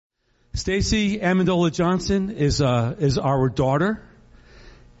Stacy Amendola Johnson is our daughter,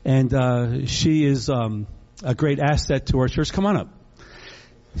 and she is a great asset to our church. Come on up.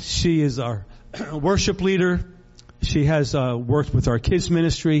 She is our worship leader. She has worked with our kids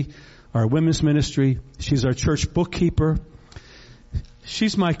ministry, our women's ministry. She's our church bookkeeper.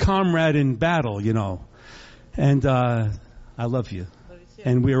 She's my comrade in battle, you know. And I love you.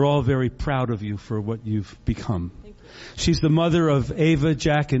 And we are all very proud of you for what you've become. Thank you. She's the mother of Ava,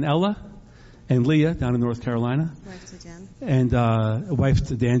 Jack, and Ella, and Leah down in North Carolina. Wife to Dan. And wife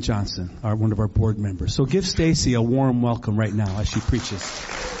to Dan Johnson, one of our board members. So give Stacy a warm welcome right now as she preaches.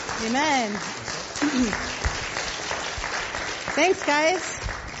 Amen. Thanks, guys.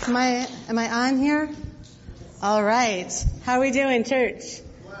 Am I on here? All right. How are we doing, church?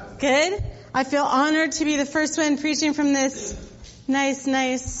 Good? I feel honored to be the first one preaching from this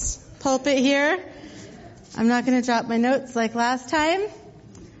nice pulpit here. I'm not going to drop my notes like last time.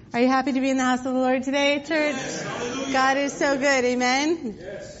 Are you happy to be in the house of the Lord today, church? Yes. God is so good. Amen?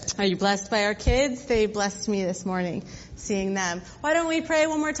 Yes. Are you blessed by our kids? They blessed me this morning, seeing them. Why don't we pray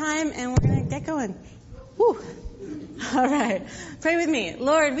one more time and we're going to get going. Woo. All right. Pray with me.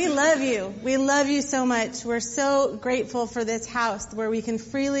 Lord, we love you. We love you so much. We're so grateful for this house where we can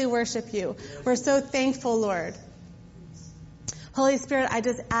freely worship you. We're so thankful, Lord. Holy Spirit, I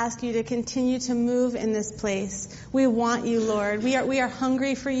just ask you to continue to move in this place. We want you, Lord. We are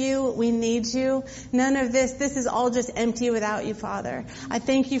hungry for you. We need you. None of this is all just empty without you, Father. I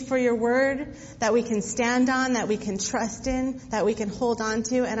thank you for your word that we can stand on, that we can trust in, that we can hold on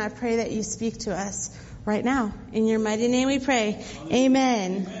to, and I pray that you speak to us right now. In your mighty name we pray.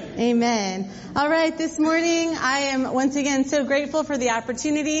 Amen. Amen. All right, this morning I am once again so grateful for the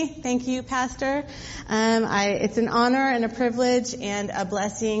opportunity. Thank you, Pastor. It's an honor and a privilege and a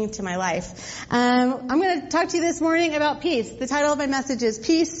blessing to my life. I'm going to talk to you this morning about peace. The title of my message is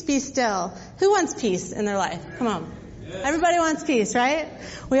Peace, Be Still. Who wants peace in their life? Come on. Everybody wants peace, right?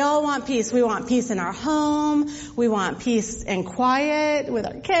 We all want peace. We want peace in our home. We want peace and quiet with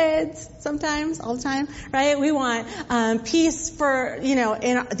our kids sometimes, all the time, right? We want peace for, in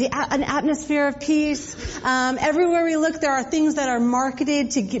an atmosphere of peace. Everywhere we look, there are things that are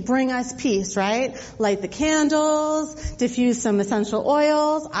marketed to bring us peace, right? Light the candles, diffuse some essential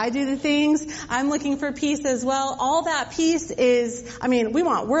oils. I do the things. I'm looking for peace as well. All that peace we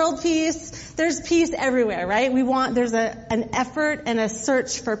want world peace. There's peace everywhere, right? There's an effort and a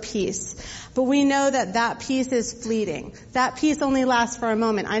search for peace. But we know that peace is fleeting. That peace only lasts for a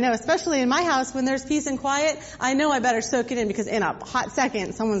moment. I know, especially in my house, when there's peace and quiet, I know I better soak it in because in a hot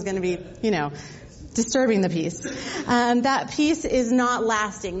second, someone's going to be, disturbing the peace. That peace is not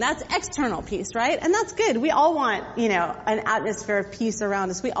lasting. That's external peace, right? And that's good. We all want, an atmosphere of peace around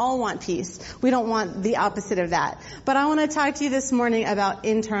us. We all want peace. We don't want the opposite of that. But I want to talk to you this morning about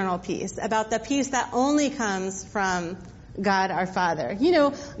internal peace, about the peace that only comes from God our Father.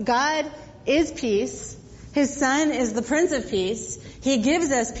 God is peace. His Son is the Prince of Peace. He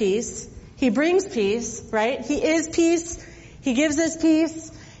gives us peace. He brings peace, right? He is peace. He gives us peace.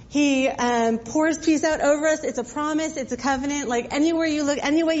 He pours peace out over us. It's a promise. It's a covenant. Like any way you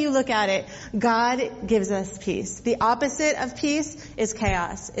look at it, God gives us peace. The opposite of peace is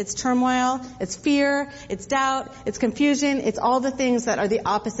chaos. It's turmoil. It's fear. It's doubt. It's confusion. It's all the things that are the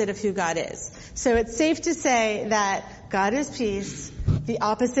opposite of who God is. So it's safe to say that God is peace. The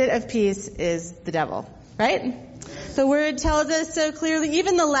opposite of peace is the devil, right? The word tells us so clearly.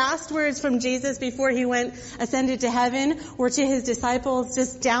 Even the last words from Jesus before he ascended to heaven were to his disciples,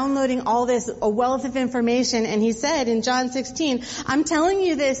 just downloading a wealth of information. And he said in John 16, I'm telling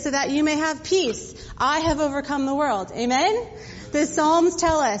you this so that you may have peace. I have overcome the world. Amen? The Psalms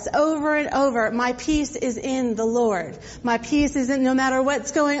tell us over and over, my peace is in the Lord. My peace is no matter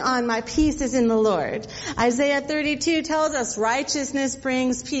what's going on, my peace is in the Lord. Isaiah 32 tells us righteousness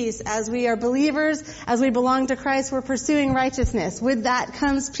brings peace. As we are believers, as we belong to Christ, we're pursuing righteousness. With that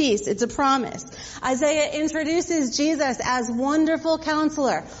comes peace. It's a promise. Isaiah introduces Jesus as wonderful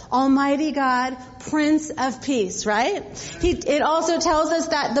counselor, Almighty God, Prince of Peace, right? It also tells us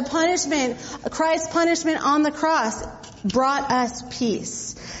that Christ's punishment on the cross brought us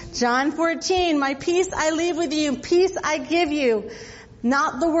peace. John 14, my peace I leave with you, peace I give you.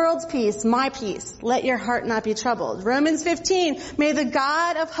 Not the world's peace, my peace. Let your heart not be troubled. Romans 15, may the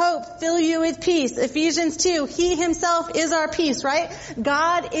God of hope fill you with peace. Ephesians 2, he himself is our peace, right?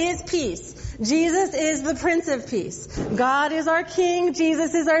 God is peace. Jesus is the Prince of Peace. God is our King.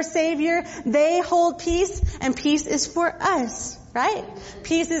 Jesus is our Savior. They hold peace, and peace is for us. Right?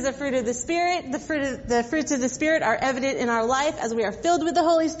 Peace is a fruit of the Spirit. The fruits of the Spirit are evident in our life as we are filled with the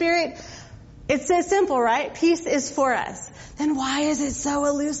Holy Spirit. It's so simple, right? Peace is for us. Then why is it so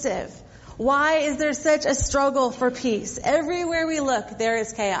elusive? Why is there such a struggle for peace? Everywhere we look, there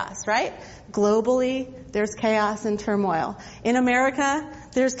is chaos, right? Globally, there's chaos and turmoil. In America,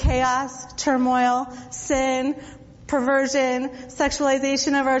 there's chaos, turmoil, sin, perversion,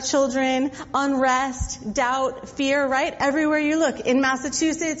 sexualization of our children, unrest, doubt, fear, right? Everywhere you look. In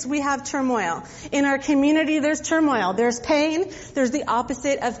Massachusetts, we have turmoil. In our community, there's turmoil. There's pain. There's the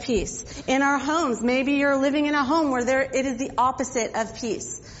opposite of peace. In our homes, maybe you're living in a home where it is the opposite of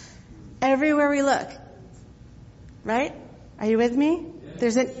peace. Everywhere we look. Right? Are you with me?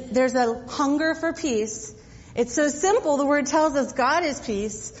 There's a hunger for peace. It's so simple. The word tells us God is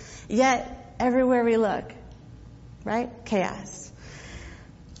peace, yet everywhere we look. Right? Chaos.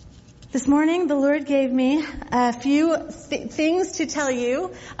 This morning, the Lord gave me a few things to tell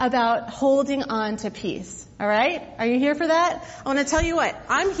you about holding on to peace. All right? Are you here for that? I want to tell you what.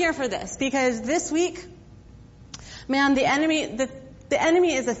 I'm here for this because this week, man, the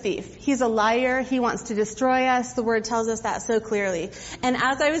enemy is a thief. He's a liar. He wants to destroy us. The word tells us that so clearly. And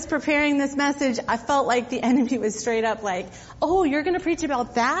as I was preparing this message, I felt like the enemy was straight up like, oh, you're going to preach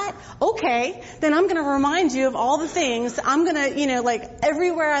about that? Okay. Then I'm going to remind you of all the things. I'm going to, like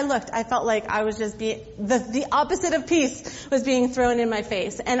everywhere I looked, I felt like I was just the opposite of peace was being thrown in my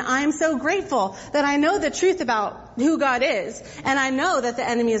face. And I'm so grateful that I know the truth about who God is. And I know that the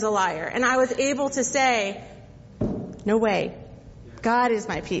enemy is a liar. And I was able to say, no way. God is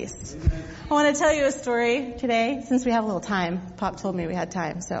my peace. I want to tell you a story today, since we have a little time. Pop told me we had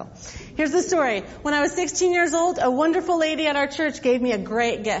time, so. Here's the story. When I was 16 years old, a wonderful lady at our church gave me a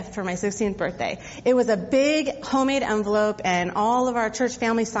great gift for my 16th birthday. It was a big homemade envelope, and all of our church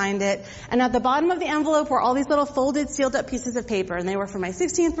family signed it. And at the bottom of the envelope were all these little folded, sealed up pieces of paper, and they were for my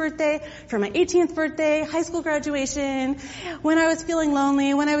 16th birthday, for my 18th birthday, high school graduation, when I was feeling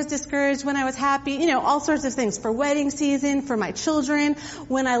lonely, when I was discouraged, when I was happy, all sorts of things. For wedding season, for my children,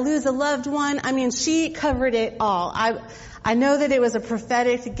 when I lose a loved one. I mean, she covered it all. I know that it was a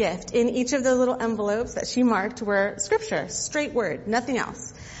prophetic gift. In each of the little envelopes that she marked were scripture, straight word, nothing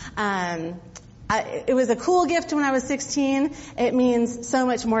else. It was a cool gift when I was 16. It means so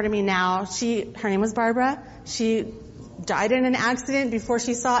much more to me now. Her name was Barbara. She died in an accident before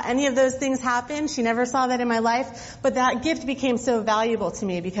she saw any of those things happen. She never saw that in my life. But that gift became so valuable to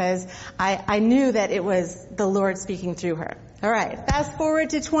me because I knew that it was the Lord speaking through her. All right. Fast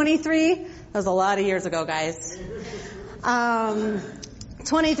forward to 23. That was a lot of years ago, guys.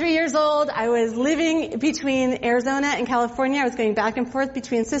 23 years old. I was living between Arizona and California. I was going back and forth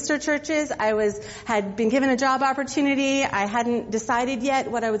between sister churches. Had been given a job opportunity. I hadn't decided yet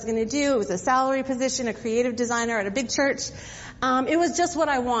what I was going to do. It was a salary position, a creative designer at a big church. It was just what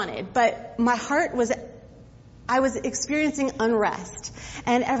I wanted, but my heart I was experiencing unrest.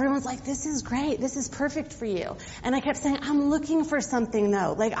 And everyone's like, this is great. This is perfect for you. And I kept saying, I'm looking for something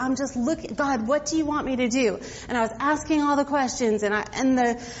though. Like, I'm just looking, God, what do you want me to do? And I was asking all the questions, and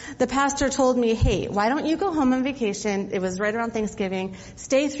the pastor told me, hey, why don't you go home on vacation? It was right around Thanksgiving.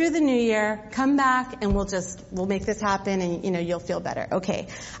 Stay through the new year, come back, and we'll make this happen, and you'll feel better. Okay.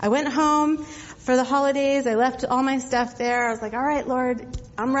 I went home for the holidays. I left all my stuff there. I was like, all right, Lord,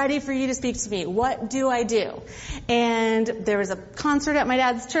 I'm ready for you to speak to me. What do I do? And there was a concert at my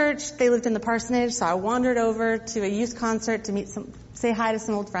dad's church. They lived in the parsonage, so I wandered over to a youth concert to say hi to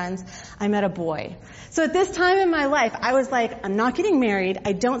some old friends. I met a boy. So at this time in my life, I was like, I'm not getting married.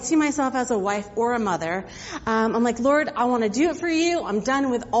 I don't see myself as a wife or a mother. I'm like, Lord, I want to do it for you. I'm done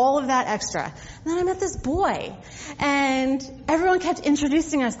with all of that extra. And then I met this boy, and everyone kept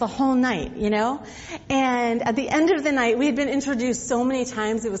introducing us the whole night, And at the end of the night, we had been introduced so many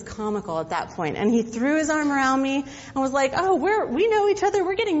times, it was comical at that point. And he threw his arm around me and was like, oh, we know each other.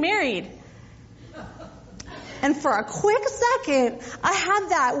 We're getting married. And for a quick second, I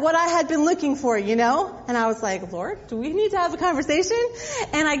had what I had been looking for, And I was like, Lord, do we need to have a conversation?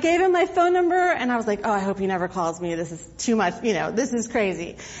 And I gave him my phone number, and I was like, oh, I hope he never calls me. This is too much, this is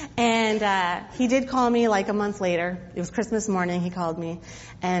crazy. And he did call me like a month later. It was Christmas morning. He called me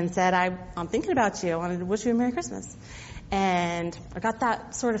and said, I'm thinking about you. I wanted to wish you a Merry Christmas. And I got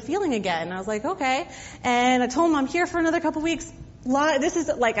that sort of feeling again. I was like, okay. And I told him I'm here for another couple weeks. This is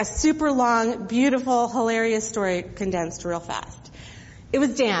like a super long, beautiful, hilarious story condensed real fast. It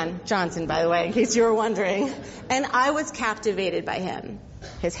was Dan Johnson, by the way, in case you were wondering. And I was captivated by him.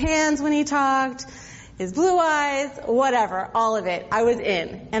 His hands when he talked, his blue eyes, whatever, all of it. I was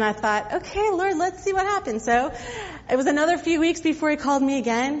in. And I thought, okay, Lord, let's see what happens. So it was another few weeks before he called me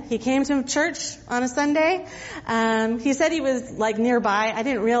again. He came to church on a Sunday. He said he was like nearby. I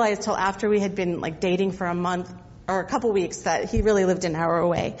didn't realize till after we had been like dating for a month or a couple weeks that he really lived an hour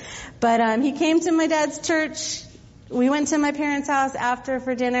away. But he came to my dad's church. We went to my parents' house after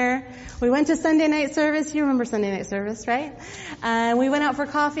for dinner. We went to Sunday night service. You remember Sunday night service, right? We went out for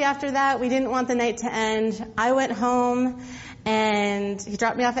coffee after that. We didn't want the night to end. I went home, and he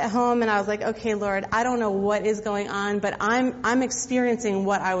dropped me off at home, and I was like, okay, Lord, I don't know what is going on, but I'm experiencing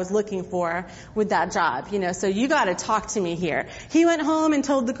what I was looking for with that job, so you gotta talk to me here. He went home and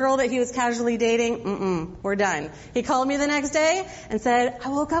told the girl that he was casually dating, we're done. He called me the next day and said, I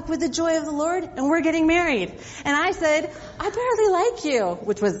woke up with the joy of the Lord, and we're getting married. And I said, I barely like you,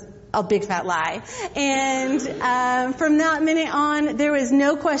 which was a big fat lie. And from that minute on, there was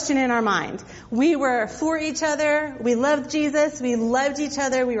no question in our mind. We were for each other. We loved Jesus. We loved each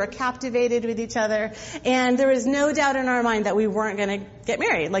other. We were captivated with each other. And there was no doubt in our mind that we weren't going to get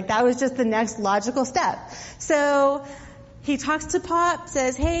married. Like, that was just the next logical step. So he talks to Pop,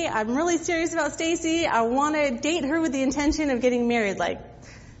 says, hey, I'm really serious about Stacy. I want to date her with the intention of getting married. Like,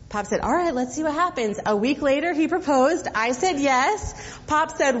 Pop said, all right, let's see what happens. A week later, he proposed. I said yes.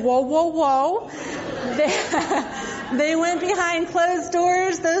 Pop said, whoa, whoa, whoa. They went behind closed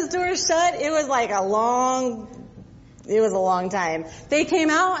doors. Those doors shut. It was like a long time. They came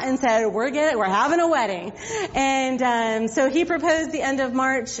out and said, we're having a wedding. And so he proposed the end of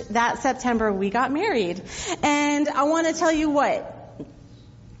March. That September, we got married. And I want to tell you what.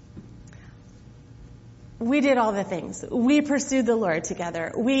 We did all the things. We pursued the Lord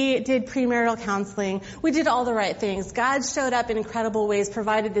together. We did premarital counseling. We did all the right things. God showed up in incredible ways,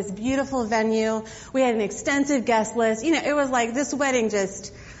 provided this beautiful venue. We had an extensive guest list. It was like this wedding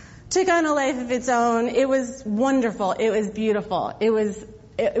just took on a life of its own. It was wonderful. It was beautiful. It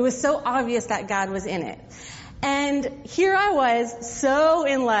was so obvious that God was in it. And here I was, so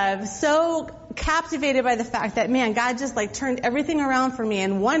in love, so captivated by the fact that, man, God just turned everything around for me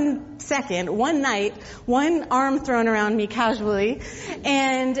in 1 second, one night, one arm thrown around me casually.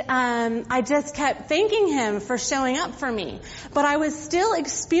 And I just kept thanking him for showing up for me. But I was still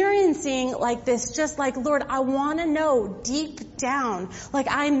experiencing this, just Lord, I want to know deep down.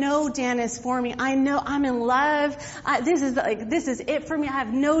 I know Dan is for me. I know I'm in love. This is it for me. I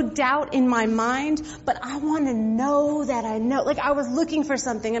have no doubt in my mind, but I want to know that I know. I was looking for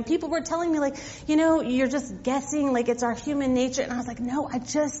something, and people were telling me you're just guessing, it's our human nature. And I was like, no,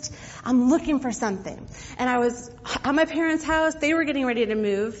 I'm looking for something. And I was at my parents' house. They were getting ready to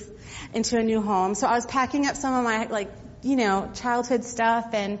move into a new home. So I was packing up some of my, childhood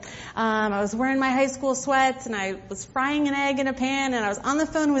stuff. And I was wearing my high school sweats, and I was frying an egg in a pan, and I was on the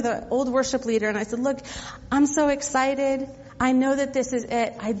phone with an old worship leader. And I said, look, I'm so excited. I know that this is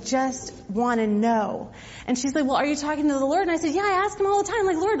it. I just want to know. And she's like, well, are you talking to the Lord? And I said, yeah, I ask him all the time.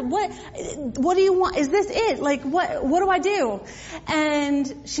 Lord, what do you want? Is this it? What do I do?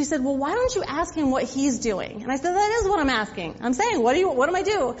 And she said, well, why don't you ask him what he's doing? And I said, that is what I'm asking. I'm saying, what do I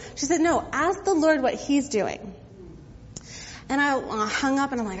do? She said, no, ask the Lord what he's doing. And I hung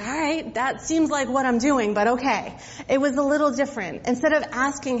up, and I'm like, all right, that seems like what I'm doing, but okay. It was a little different. Instead of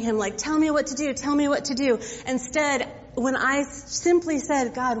asking him, tell me what to do, instead, when I simply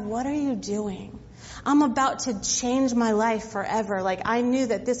said, God, what are you doing? I'm about to change my life forever. I knew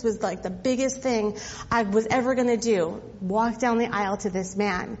that this was the biggest thing I was ever going to do. Walk down the aisle to this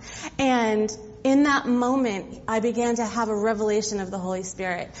man. And in that moment, I began to have a revelation of the Holy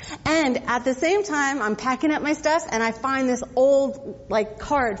Spirit. And at the same time, I'm packing up my stuff, and I find this old,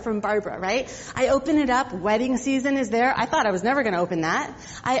 card from Barbara, right? I open it up. Wedding season is there. I thought I was never going to open that.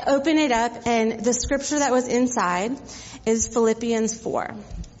 I open it up, and the scripture that was inside is Philippians 4.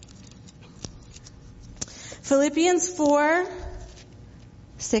 Philippians 4,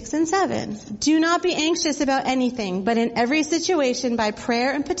 6 and 7. Do not be anxious about anything, but in every situation by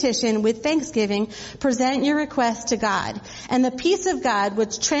prayer and petition with thanksgiving, present your requests to God. And the peace of God,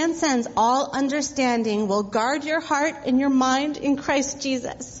 which transcends all understanding, will guard your heart and your mind in Christ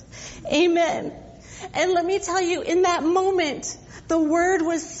Jesus. Amen. And let me tell you, in that moment, the word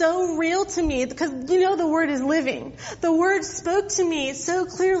was so real to me, because the word is living. The word spoke to me so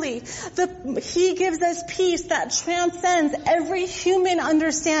clearly. He gives us peace that transcends every human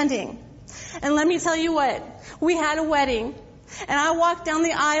understanding. And let me tell you what, we had a wedding, and I walked down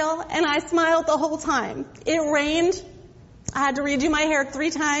the aisle, and I smiled the whole time. It rained. I had to redo my hair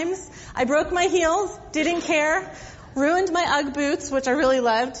 3 times. I broke my heels, didn't care. Ruined my Ugg boots, which I really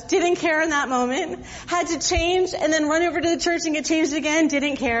loved. Didn't care in that moment. Had to change and then run over to the church and get changed again.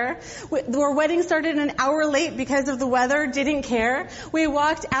 Didn't care. Our wedding started an hour late because of the weather. Didn't care. We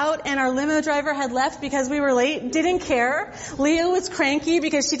walked out and our limo driver had left because we were late. Didn't care. Leah was cranky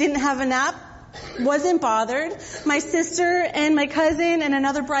because she didn't have a nap. Wasn't bothered. My sister and my cousin and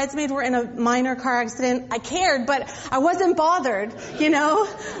another bridesmaid were in a minor car accident. I cared, but I wasn't bothered, you know.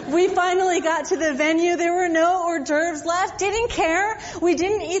 We finally got to the venue. There were no hors d'oeuvres left. Didn't care. We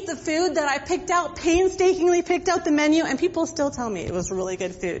didn't eat the food that I picked out, painstakingly picked out the menu, and people still tell me it was really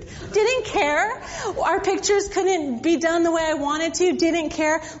good food. Didn't care. Our pictures couldn't be done the way I wanted to. Didn't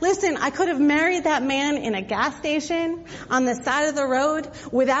care. Listen, I could have married that man in a gas station, on the side of the road,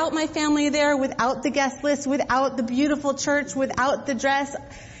 without my family there, without the guest list, without the beautiful church, without the dress.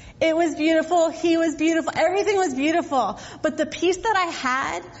 It was beautiful. He was beautiful. Everything was beautiful. But the peace that I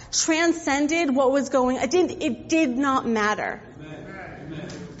had transcended what was going on. It did not matter. Amen.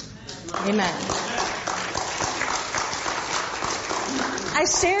 Amen. I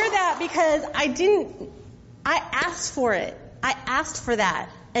share that because I asked for it. I asked for that,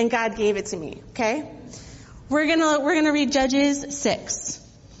 and God gave it to me. Okay? We're gonna read Judges 6.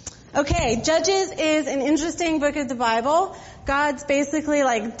 Okay, Judges is an interesting book of the Bible. God's basically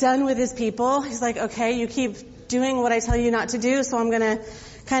like done with his people. He's like, okay, you keep doing what I tell you not to do, so I'm gonna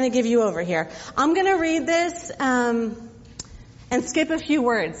kind of give you over here. I'm gonna read this, and skip a few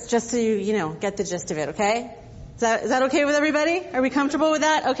words just so you get the gist of it, okay? Is that okay with everybody? Are we comfortable with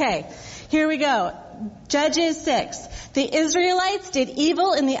that? Okay. Here we go. Judges 6. The Israelites did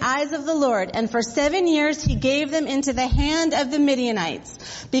evil in the eyes of the Lord, and for 7 years he gave them into the hand of the Midianites.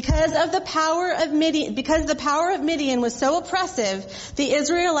 Because the power of Midian was so oppressive, the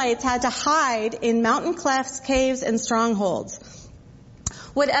Israelites had to hide in mountain clefts, caves, and strongholds.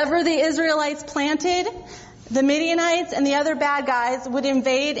 Whatever the Israelites planted, the Midianites and the other bad guys would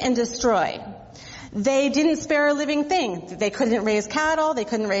invade and destroy. They didn't spare a living thing. They couldn't raise cattle. They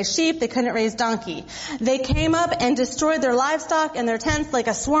couldn't raise sheep. They couldn't raise donkey. They came up and destroyed their livestock and their tents like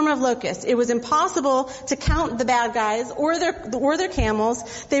a swarm of locusts. It was impossible to count the bad guys or their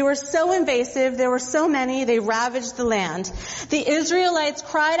camels. They were so invasive. There were so many. They ravaged the land. The Israelites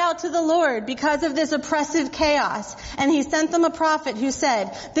cried out to the Lord because of this oppressive chaos, and he sent them a prophet who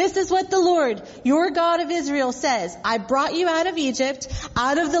said, "This is what the Lord, your God of Israel, says. I brought you out of Egypt,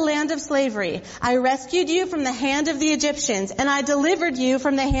 out of the land of slavery. I rescued you from the hand of the Egyptians, and I delivered you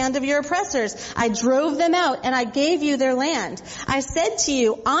from the hand of your oppressors. I drove them out, and I gave you their land. I said to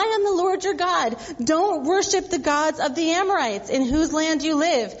you, I am the Lord your God. Don't worship the gods of the Amorites in whose land you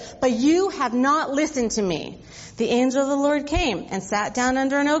live. But you have not listened to me." The angel of the Lord came and sat down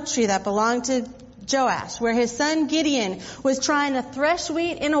under an oak tree that belonged to Joash, where his son Gideon was trying to thresh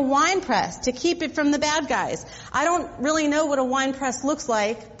wheat in a wine press to keep it from the bad guys. I don't really know what a wine press looks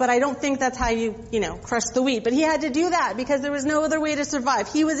like, but I don't think that's how you crush the wheat. But he had to do that because there was no other way to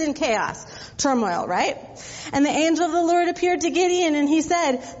survive. He was in chaos, turmoil, right? And the angel of the Lord appeared to Gideon, and he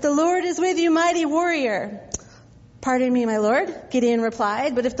said, "The Lord is with you, mighty warrior." "Pardon me, my Lord," Gideon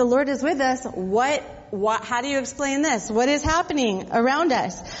replied, "but if the Lord is with us, how do you explain this? What is happening around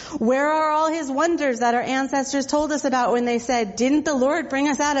us? Where are all his wonders that our ancestors told us about when they said, 'Didn't the Lord bring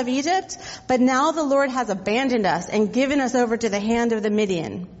us out of Egypt?' But now the Lord has abandoned us and given us over to the hand of the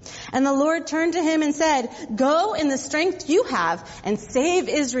Midian." And the Lord turned to him and said, "Go in the strength you have and save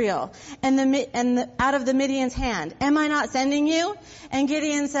Israel out of the Midian's hand. Am I not sending you?" And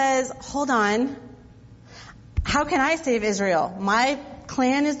Gideon says, "Hold on. How can I save Israel? My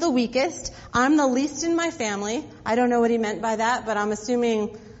clan is the weakest. I'm the least in my family." I don't know what he meant by that, but I'm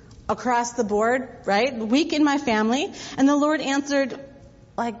assuming across the board, right? Weak in my family. And the Lord answered,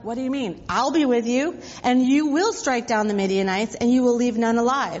 what do you mean? "I'll be with you, and you will strike down the Midianites, and you will leave none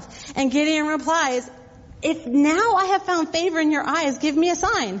alive." And Gideon replies, "If now I have found favor in your eyes, give me a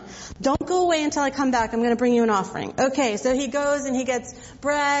sign. Don't go away until I come back. I'm going to bring you an offering." Okay, so he goes and he gets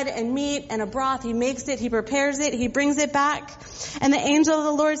bread and meat and a broth. He makes it, he prepares it, he brings it back. And the angel of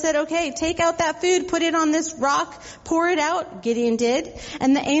the Lord said, "Okay, take out that food, put it on this rock, pour it out." Gideon did.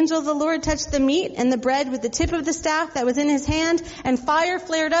 And the angel of the Lord touched the meat and the bread with the tip of the staff that was in his hand, and fire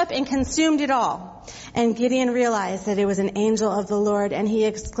flared up and consumed it all. And Gideon realized that it was an angel of the Lord, and he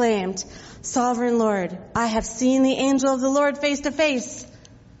exclaimed, "Sovereign Lord, I have seen the angel of the Lord face to face."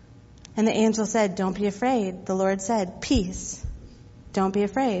 And the angel said, "Don't be afraid." The Lord said, "Peace. Don't be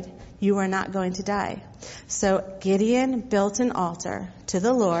afraid. You are not going to die." So Gideon built an altar to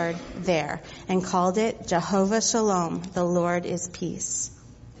the Lord there and called it Jehovah Shalom. The Lord is peace.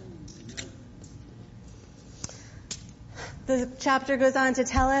 The chapter goes on to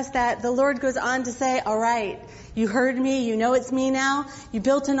tell us that the Lord goes on to say, "All right, you heard me. You know it's me now. You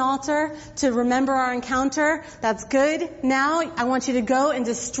built an altar to remember our encounter. That's good. Now I want you to go and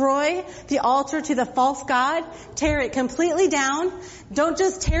destroy the altar to the false god. Tear it completely down. Don't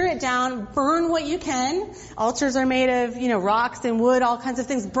just tear it down. Burn what you can. Altars are made of, rocks and wood, all kinds of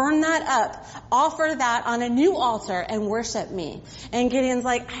things. Burn that up. Offer that on a new altar and worship me. And Gideon's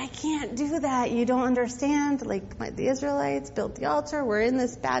like, I can't do that. You don't understand. The Israelites built the altar. We're in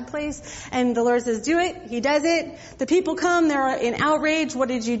this bad place. And the Lord says, do it. He does it. The people come. They're in outrage. What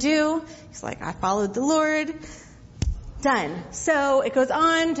did you do? He's like, I followed the Lord. Done. So it goes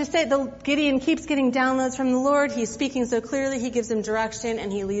on to say Gideon keeps getting downloads from the Lord. He's speaking so clearly. He gives him direction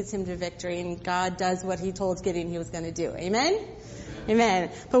and he leads him to victory. And God does what he told Gideon he was going to do. Amen?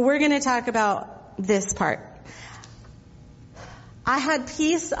 Amen. But we're going to talk about this part. I had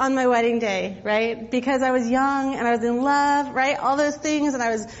peace on my wedding day, right? Because I was young and I was in love, right? All those things, and I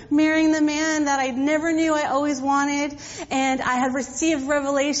was marrying the man that I never knew I always wanted. And I had received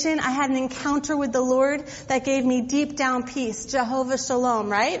revelation. I had an encounter with the Lord that gave me deep down peace. Jehovah Shalom,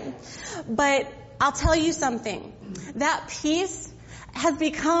 right? But I'll tell you something. That peace has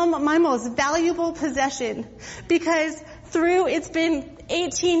become my most valuable possession because it's been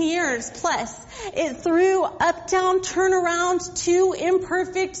 18 years plus. Through up, down, turnaround, two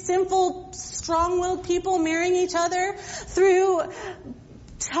imperfect, sinful, strong-willed people marrying each other, through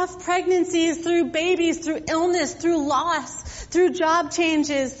tough pregnancies, through babies, through illness, through loss, through job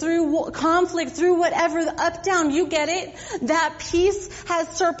changes, through conflict, through whatever, the up, down, you get it. That peace has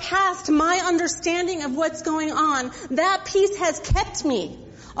surpassed my understanding of what's going on. That peace has kept me.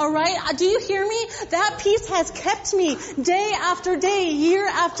 Alright? Do you hear me? That peace has kept me day after day, year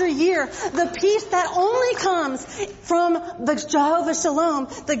after year. The peace that only comes from the Jehovah Shalom,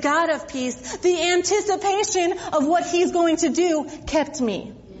 the God of peace. The anticipation of what He's going to do kept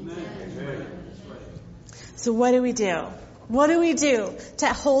me. Amen. So what do we do? What do we do to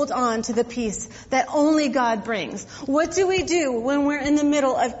hold on to the peace that only God brings? What do we do when we're in the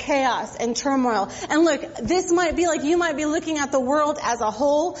middle of chaos and turmoil? And look, this might be like you might be looking at the world as a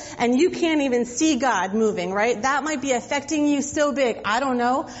whole and you can't even see God moving, right? That might be affecting you so big. I don't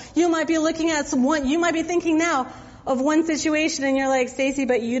know. You might be looking at you might be thinking now of one situation and you're like, Stacy,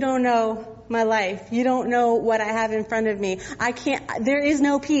 but you don't know my life. You don't know what I have in front of me. There is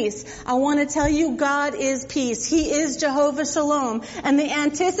no peace. I want to tell you, God is peace. He is Jehovah Shalom. And the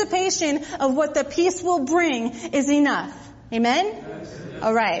anticipation of what the peace will bring is enough. Amen? Yes.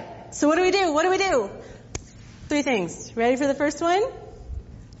 All right. So what do we do? What do we do? 3 things. Ready for the first one?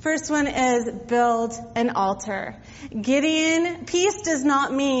 First one is build an altar. Gideon, peace does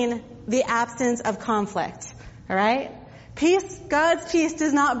not mean the absence of conflict. All right? Peace, God's peace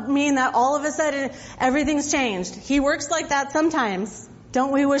does not mean that all of a sudden everything's changed. He works like that sometimes.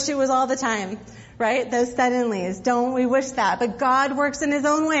 Don't we wish it was all the time? Right? Those suddenlies. Don't we wish that? But God works in His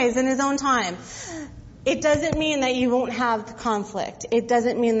own ways, in His own time. It doesn't mean that you won't have conflict. It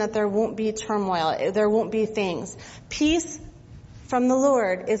doesn't mean that there won't be turmoil. There won't be things. Peace from the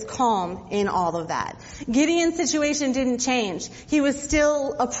Lord is calm in all of that. Gideon's situation didn't change. He was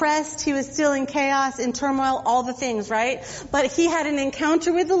still oppressed. He was still in chaos, in turmoil, all the things, right? But he had an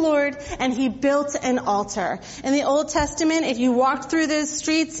encounter with the Lord and he built an altar. In the Old Testament, if you walked through those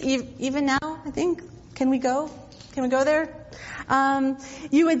streets, even now, I think, can we go there?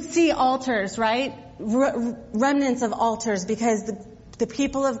 You would see altars, right? Remnants of altars because the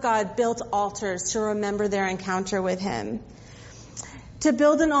people of God built altars to remember their encounter with Him. To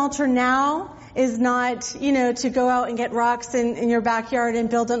build an altar now is not, to go out and get rocks in your backyard and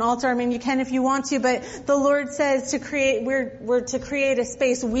build an altar. I mean, you can if you want to, but the Lord says we're to create a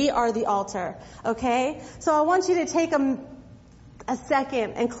space. We are the altar. Okay? So I want you to take a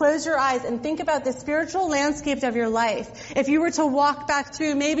second and close your eyes and think about the spiritual landscape of your life. If you were to walk back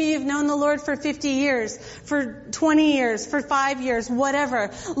through, maybe you've known the Lord for 50 years, for 20 years, for 5 years,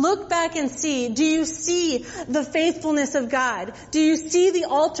 whatever. Look back and see, do you see the faithfulness of God? Do you see the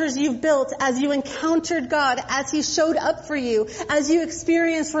altars you've built as you encountered God, as He showed up for you, as you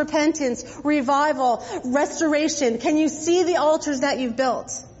experienced repentance, revival, restoration? Can you see the altars that you've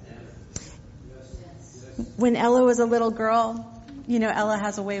built? When Ella was a little girl, Ella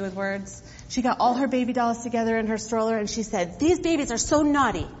has a way with words. She got all her baby dolls together in her stroller and she said, these babies are so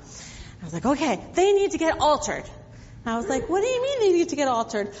naughty. I was like, okay, they need to get altered. And I was like, what do you mean they need to get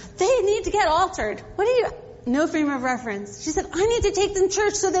altered? They need to get altered. No frame of reference. She said, I need to take them to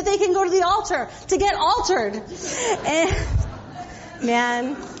church so that they can go to the altar to get altered. And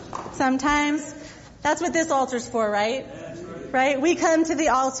man, sometimes that's what this altar's for, right? Right? We come to the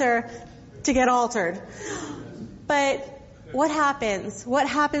altar to get altered. But What happens? What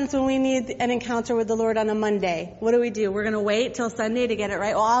happens when we need an encounter with the Lord on a Monday? What do? We're going to wait till Sunday to get it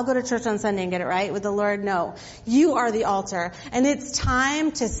right. Well, I'll go to church on Sunday and get it right with the Lord. No. You are the altar. And it's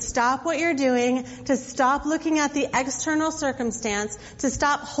time to stop what you're doing, to stop looking at the external circumstance, to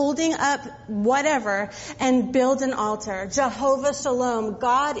stop holding up whatever, and build an altar. Jehovah Shalom.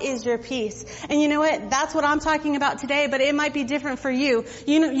 God is your peace. And you know what? That's what I'm talking about today, but it might be different for you.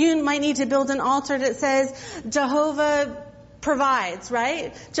 You might need to build an altar that says Jehovah provides,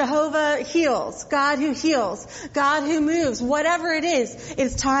 right? Jehovah heals. God who heals. God who moves. Whatever it is,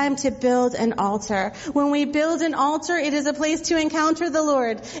 it's time to build an altar. When we build an altar, it is a place to encounter the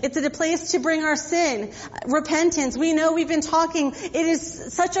Lord. It's a place to bring our sin. Repentance. We know we've been talking. It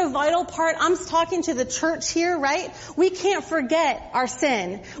is such a vital part. I'm talking to the church here, right? We can't forget our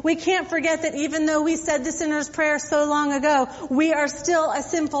sin. We can't forget that even though we said the sinner's prayer so long ago, we are still a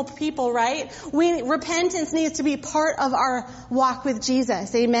sinful people, right? Repentance needs to be part of our walk with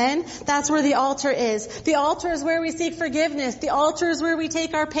Jesus. Amen? That's where the altar is. The altar is where we seek forgiveness. The altar is where we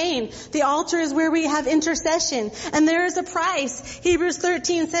take our pain. The altar is where we have intercession. And there is a price. Hebrews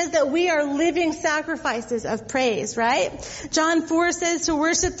 13 says that we are living sacrifices of praise, right? John 4 says to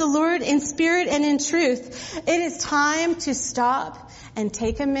worship the Lord in spirit and in truth. It is time to stop and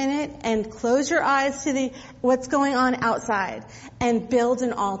take a minute and close your eyes to what's going on outside and build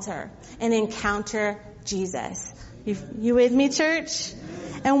an altar and encounter Jesus. You with me, church?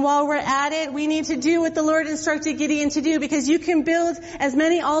 And while we're at it, we need to do what the Lord instructed Gideon to do, because you can build as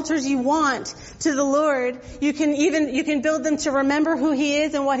many altars you want to the Lord. You can build them to remember who He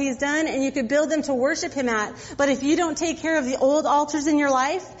is and what He's done, and you can build them to worship Him at. But if you don't take care of the old altars in your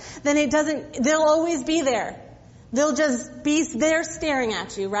life, then they'll always be there. They'll just be there staring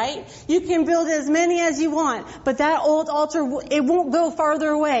at you, right? You can build as many as you want, but that old altar, it won't go farther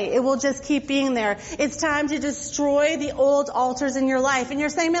away. It will just keep being there. It's time to destroy the old altars in your life. And you're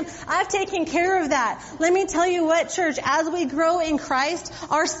saying, man, I've taken care of that. Let me tell you what, church, as we grow in Christ,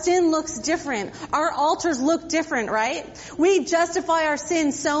 our sin looks different. Our altars look different, right? We justify our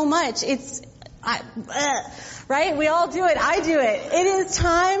sin so much. Right? We all do it. I do it. It is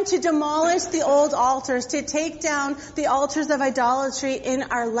time to demolish the old altars, to take down the altars of idolatry in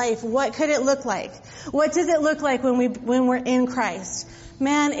our life. What could it look like? What does it look like when we're in Christ?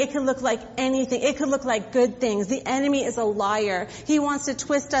 Man, it could look like anything. It could look like good things. The enemy is a liar. He wants to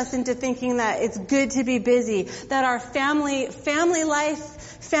twist us into thinking that it's good to be busy, that our family life,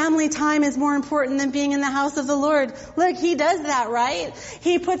 family time is more important than being in the house of the Lord. Look, He does that, right?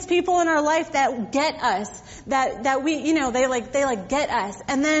 He puts people in our life that get us, that we, they get us.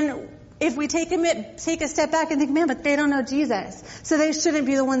 And then if we take a step back and think, man, but they don't know Jesus, so they shouldn't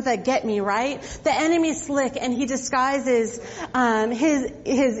be the ones that get me, right? The enemy's slick, and he disguises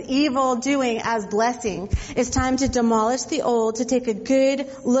his evil doing as blessing. It's time to demolish the old, to take a good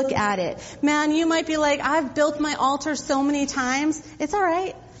look at it. Man, you might be like, I've built my altar so many times. It's all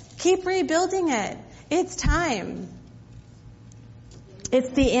right. Keep rebuilding it. It's time. It's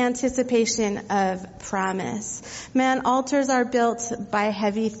the anticipation of promise. Man, altars are built by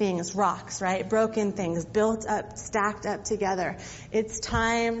heavy things, rocks, right? Broken things, built up, stacked up together. It's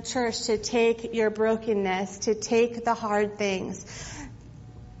time, church, to take your brokenness, to take the hard things.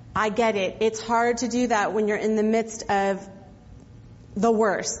 I get it. It's hard to do that when you're in the midst of the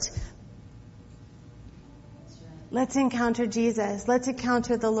worst. Let's encounter Jesus. Let's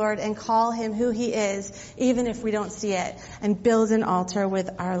encounter the Lord and call Him who He is, even if we don't see it, and build an altar with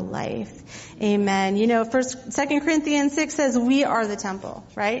our life. Amen. 2 Corinthians 6 says we are the temple,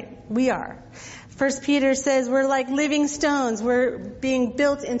 right? We are. 1 Peter says we're like living stones. We're being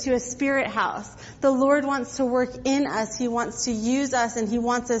built into a spirit house. The Lord wants to work in us. He wants to use us, and He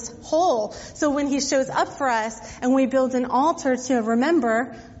wants us whole. So when He shows up for us and we build an altar to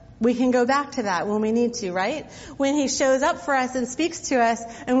remember, we can go back to that when we need to, right? When He shows up for us and speaks to us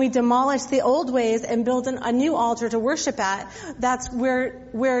and we demolish the old ways and build a new altar to worship at, that's where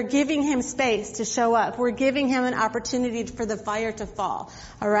we're giving Him space to show up. We're giving Him an opportunity for the fire to fall.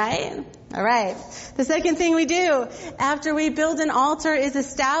 All right? All right. The second thing we do after we build an altar is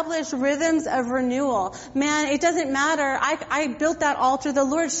establish rhythms of renewal. Man, it doesn't matter. I built that altar. The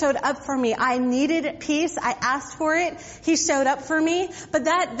Lord showed up for me. I needed peace. I asked for it. He showed up for me. But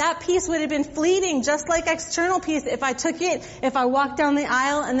that peace would have been fleeting, just like external peace, if I walked down the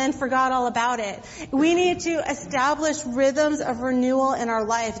aisle and then forgot all about it. We need to establish rhythms of renewal in our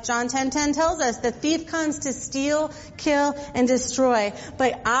life. John 10:10 tells us the thief comes to steal, kill, and destroy.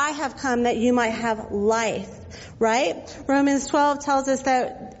 But I have come that you might have life, right? Romans 12 tells us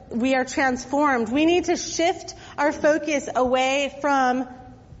that we are transformed. We need to shift our focus away from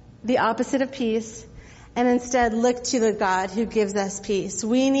the opposite of peace and instead look to the God who gives us peace.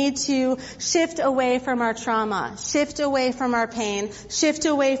 We need to shift away from our trauma, shift away from our pain, shift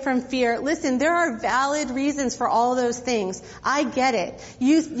away from fear. Listen, there are valid reasons for all those things. I get it.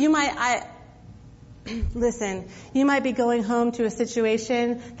 Listen, you might be going home to a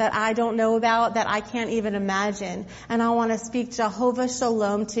situation that I don't know about, that I can't even imagine. And I want to speak Jehovah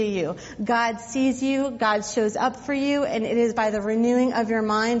Shalom to you. God sees you, God shows up for you, and it is by the renewing of your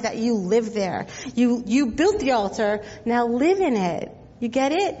mind that you live there. You built the altar, now live in it. You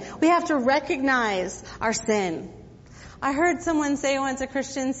get it? We have to recognize our sin. I heard someone say once, a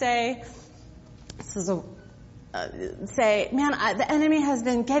Christian say, the enemy has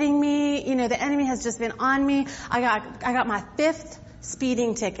been getting me, the enemy has just been on me. I got my 5th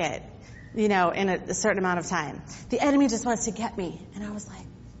speeding ticket, in a certain amount of time. The enemy just wants to get me. And I was like,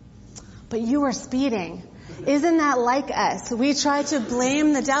 but you were speeding. Isn't that like us? We try to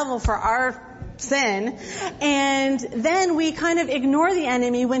blame the devil for our sin, and then we kind of ignore the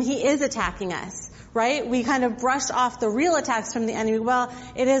enemy when he is attacking us. Right? We kind of brush off the real attacks from the enemy. Well,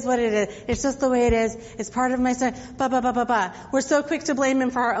 it is what it is. It's just the way it is. It's part of my sin. We're so quick to blame him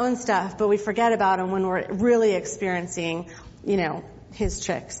for our own stuff, but we forget about him when we're really experiencing, his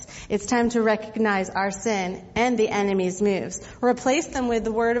tricks. It's time to recognize our sin and the enemy's moves. Replace them with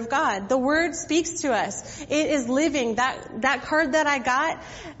the Word of God. The Word speaks to us. It is living. That card that I got,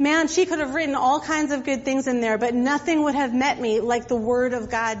 man, she could have written all kinds of good things in there, but nothing would have met me like the Word of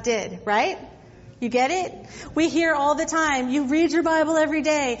God did, right? You get it? We hear all the time, you read your Bible every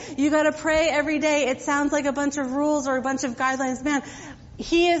day. You gotta pray every day. It sounds like a bunch of rules or a bunch of guidelines. Man,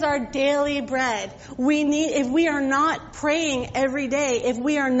 He is our daily bread. If we are not praying every day, if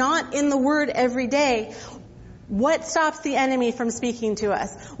we are not in the Word every day, what stops the enemy from speaking to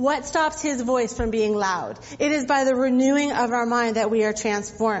us? What stops his voice from being loud? It is by the renewing of our mind that we are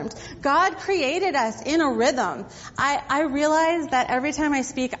transformed. God created us in a rhythm. I realize that every time I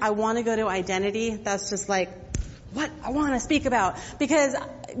speak, I want to go to identity. That's just like what I want to speak about. Because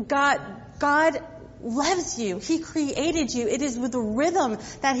God loves you. He created you. It is with the rhythm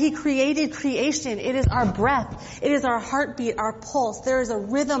that He created creation. It is our breath. It is our heartbeat, our pulse. There is a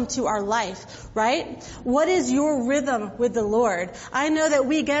rhythm to our life, right? What is your rhythm with the Lord? I know that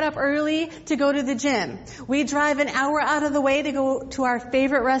we get up early to go to the gym. We drive an hour out of the way to go to our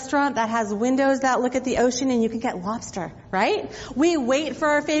favorite restaurant that has windows that look at the ocean and you can get lobster, right? We wait for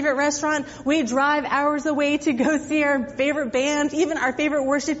our favorite restaurant. We drive hours away to go see our favorite band, even our favorite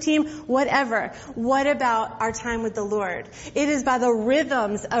worship team, whatever. What about our time with the Lord? It is by the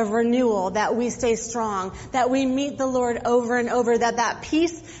rhythms of renewal that we stay strong, that we meet the Lord over and over, that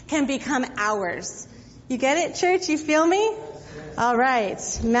peace can become ours. You get it, church? You feel me? All right.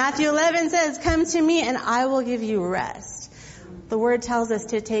 Matthew 11 says, "Come to me and I will give you rest." The Word tells us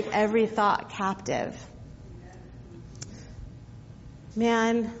to take every thought captive.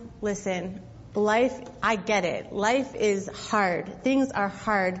 Man, listen, life, I get it. Life is hard. Things are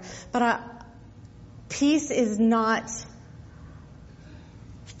hard, but peace is not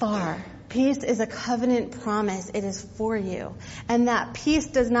far. Peace is a covenant promise. It is for you. And that peace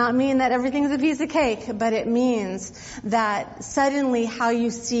does not mean that everything's a piece of cake, but it means that suddenly how you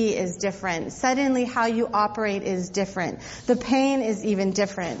see is different. Suddenly how you operate is different. The pain is even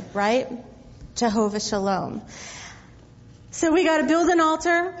different, right? Jehovah Shalom. So we gotta build an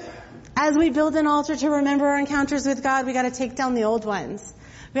altar. As we build an altar to remember our encounters with God, we gotta take down the old ones.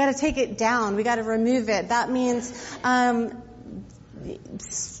 We got to take it down. We got to remove it. That means,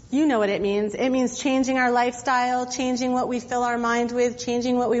 you know what it means. It means changing our lifestyle, changing what we fill our mind with,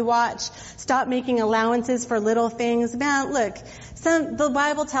 changing what we watch. Stop making allowances for little things. Man, look, the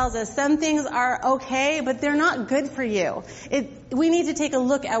Bible tells us some things are okay, but they're not good for you. We need to take a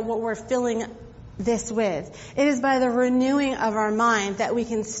look at what we're filling this with. It is by the renewing of our mind that we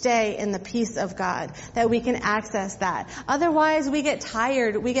can stay in the peace of God, that we can access that. Otherwise, we get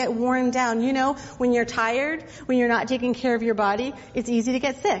tired, we get worn down. You know, when you're tired, when you're not taking care of your body, it's easy to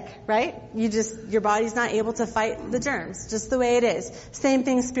get sick, right? Your body's not able to fight the germs, just the way it is. Same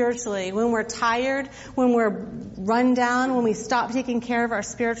thing spiritually. When we're tired, when we're run down, when we stop taking care of our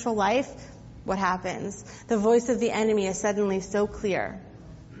spiritual life, what happens? The voice of the enemy is suddenly so clear.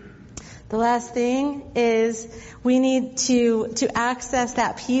 The last thing is we need to access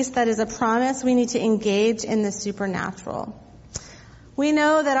that peace that is a promise. We need to engage in the supernatural. We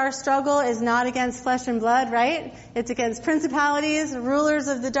know that our struggle is not against flesh and blood, right? It's against principalities, rulers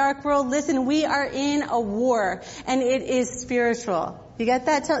of the dark world. Listen, we are in a war, and it is spiritual. You get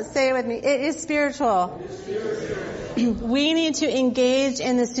that? Say it with me. It is spiritual. It is spiritual. We need to engage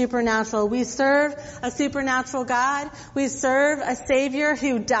in the supernatural. We serve a supernatural God. We serve a Savior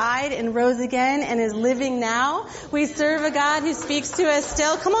who died and rose again and is living now. We serve a God who speaks to us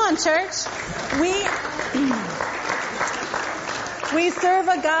still. Come on, church. We serve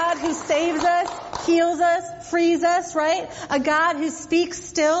a God who saves us, heals us, frees us, right? A God who speaks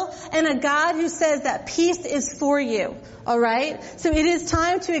still, and a God who says that peace is for you. All right? So it is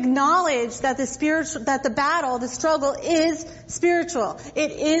time to acknowledge that the battle, the struggle is spiritual.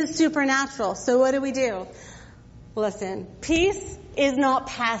 It is supernatural. So what do? Listen, peace is not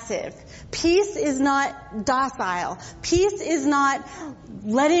passive. Peace is not docile. Peace is not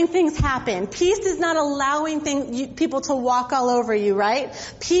letting things happen. Peace is not allowing people to walk all over you, right?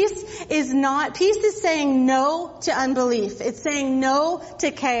 Peace is saying no to unbelief. It's saying no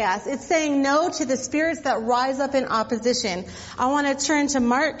to chaos. It's saying no to the spirits that rise up in opposition. I want to turn to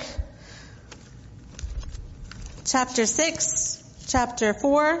Mark chapter 6, chapter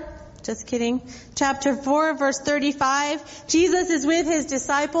 4. Just kidding. Chapter 4, verse 35. Jesus is with his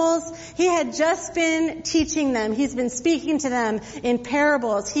disciples. He had just been teaching them. He's been speaking to them in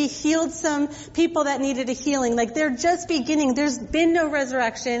parables. He healed some people that needed a healing. Like, they're just beginning. There's been no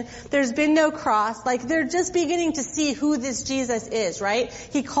resurrection. There's been no cross. Like, they're just beginning to see who this Jesus is, right?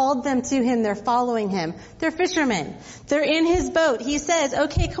 He called them to him. They're following him. They're fishermen. They're in his boat. He says,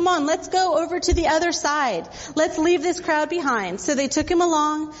 okay, come on, let's go over to the other side. Let's leave this crowd behind. So they took him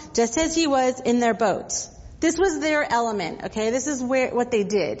along, just as he was, in their boat. This was their element, okay? This is what they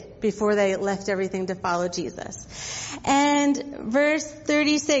did before they left everything to follow Jesus. And verse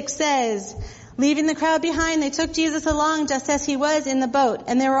 36 says, leaving the crowd behind, they took Jesus along just as he was in the boat.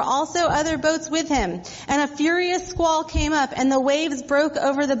 And there were also other boats with him. And a furious squall came up, and the waves broke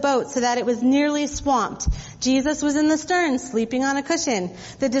over the boat so that it was nearly swamped. Jesus was in the stern, sleeping on a cushion.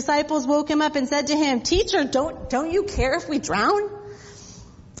 The disciples woke him up and said to him, "Teacher, don't you care if we drown?"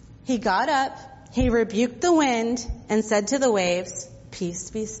 He got up, he rebuked the wind, and said to the waves, "Peace,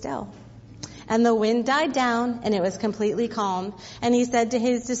 be still." And the wind died down, and it was completely calm. And he said to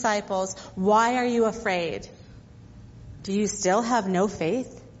his disciples, "Why are you afraid? Do you still have no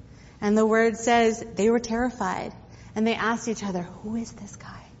faith?" And the word says they were terrified. And they asked each other, "Who is this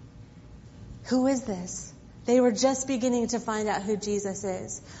guy? Who is this?" They were just beginning to find out who Jesus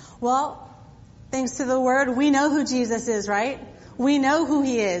is. Well, thanks to the word, we know who Jesus is, right? We know who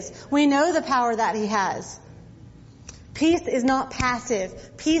he is. We know the power that he has. Peace is not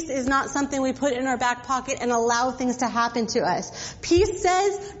passive. Peace is not something we put in our back pocket and allow things to happen to us. Peace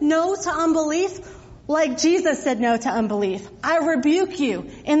says no to unbelief, like Jesus said no to unbelief. I rebuke you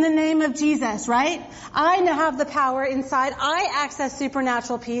in the name of Jesus, right? I now have the power inside. I access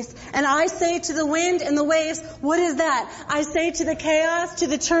supernatural peace. And I say to the wind and the waves, what is that? I say to the chaos, to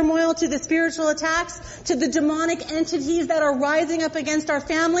the turmoil, to the spiritual attacks, to the demonic entities that are rising up against our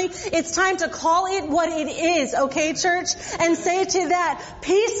family, it's time to call it what it is, okay, church? And say to that,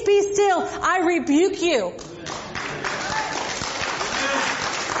 peace be still. I rebuke you.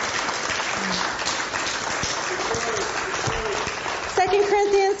 2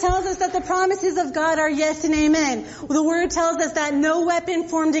 Corinthians tells us that the promises of God are yes and amen. The word tells us that no weapon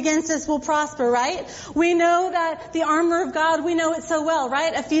formed against us will prosper, right? We know that the armor of God, we know it so well,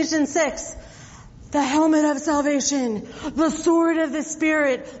 right? Ephesians 6. The helmet of salvation, the sword of the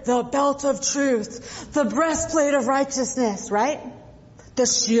Spirit, the belt of truth, the breastplate of righteousness, right? The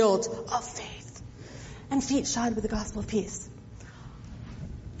shield of faith. And feet shod with the gospel of peace.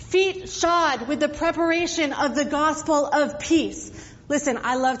 Feet shod with the preparation of the gospel of peace. Listen,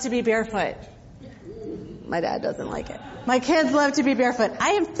 I love to be barefoot. My dad doesn't like it. My kids love to be barefoot.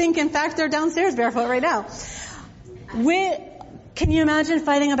 I think, in fact, they're downstairs barefoot right now. Can you imagine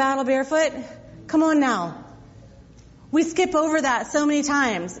fighting a battle barefoot? Come on now. We skip over that so many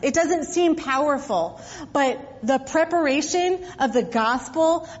times. It doesn't seem powerful. But the preparation of the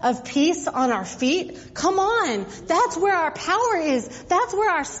gospel of peace on our feet, come on. That's where our power is. That's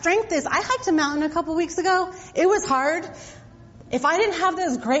where our strength is. I hiked a mountain a couple weeks ago. It was hard. If I didn't have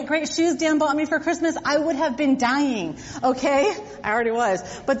those great, great shoes Dan bought me for Christmas, I would have been dying. Okay? I already was.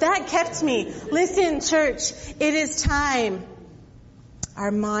 But that kept me. Listen, church, it is time.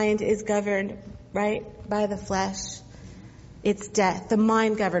 Our mind is governed, right, by the flesh. It's death. The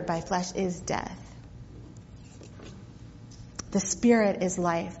mind governed by flesh is death. The Spirit is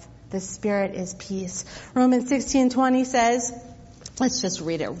life. The Spirit is peace. Romans 16:20 says, let's just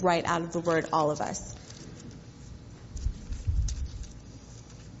read it right out of the word, all of us.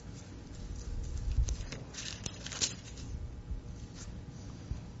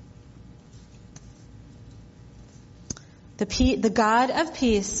 The God of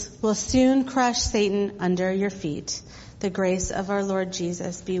peace will soon crush Satan under your feet. The grace of our Lord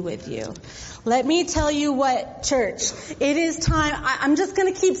Jesus be with you. Let me tell you what, church, it is time. I'm just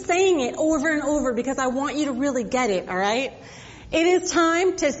going to keep saying it over and over because I want you to really get it, all right? It is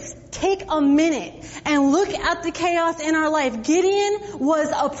time to take a minute and look at the chaos in our life. Gideon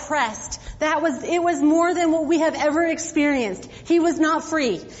was oppressed. It was more than what we have ever experienced. He was not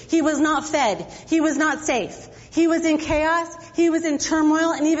free. He was not fed. He was not safe. He was in chaos. He was in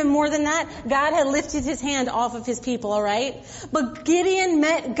turmoil. And even more than that, God had lifted his hand off of his people, all right? But Gideon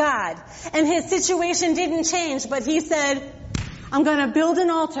met God. And his situation didn't change. But he said, I'm going to build an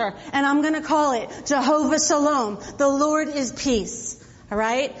altar. And I'm going to call it Jehovah Shalom. The Lord is peace. All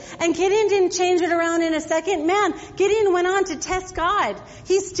right? And Gideon didn't change it around in a second. Man, Gideon went on to test God.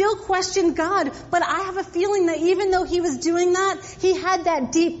 He still questioned God. But I have a feeling that even though he was doing that, he had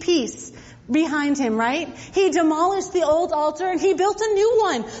that deep peace behind him, right? He demolished the old altar and he built a new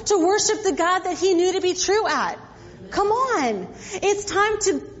one to worship the God that he knew to be true at. Come on. It's time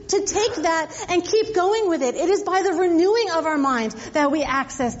to take that and keep going with it. It is by the renewing of our mind that we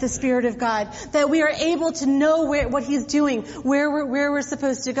access the Spirit of God, that we are able to know what He's doing, where we're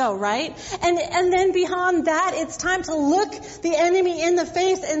supposed to go, right? And then beyond that, it's time to look the enemy in the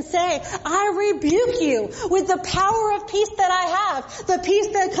face and say, I rebuke you with the power of peace that I have, the peace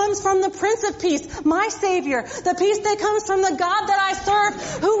that comes from the Prince of Peace, my Savior, the peace that comes from the God that I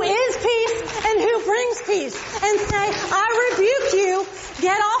serve, who is peace and who brings peace, and say, I rebuke you.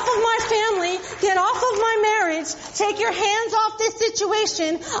 Get off of my family. Get off of my marriage. Take your hands off this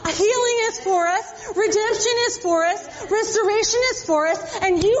situation. Healing is for us. Redemption is for us. Restoration is for us.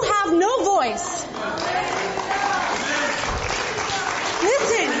 And you have no voice.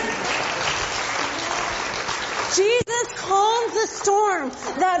 Listen. Jesus calmed the storm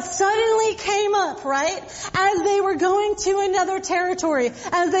that suddenly came up, right? As they were going to another territory,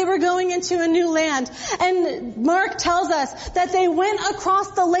 as they were going into a new land. And Mark tells us that they went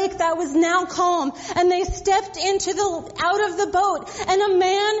across the lake that was now calm, and they stepped out of the boat, and a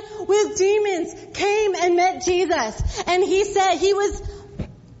man with demons came and met Jesus. And he said he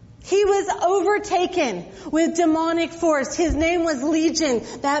was overtaken with demonic force. His name was Legion.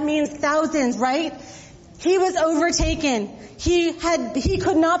 That means thousands, right? He was overtaken. He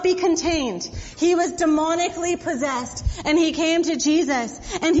could not be contained. He was demonically possessed. And he came to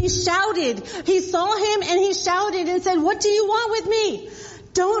Jesus and he shouted. He saw him and he shouted and said, what do you want with me?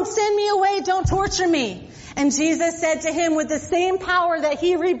 Don't send me away. Don't torture me. And Jesus said to him with the same power that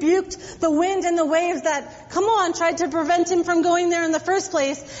he rebuked the wind and the waves that, tried to prevent him from going there in the first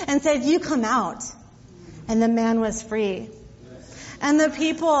place, and said, you come out. And the man was free. And the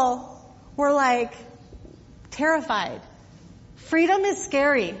people were like, terrified. Freedom is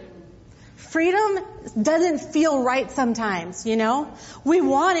scary. Freedom doesn't feel right sometimes, you know? We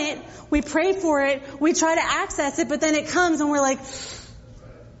want it, we pray for it, we try to access it, but then it comes and we're like,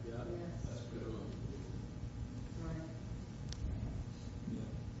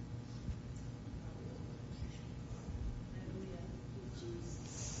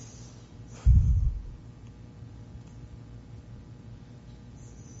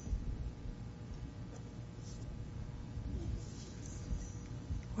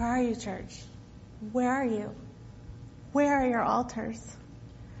 where are you, church? Where are you? Where are your altars?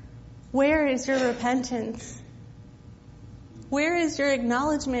 Where is your repentance? Where is your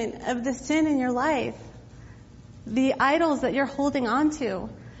acknowledgement of the sin in your life? The idols that you're holding on to?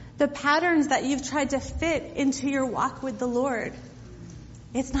 The patterns that you've tried to fit into your walk with the Lord?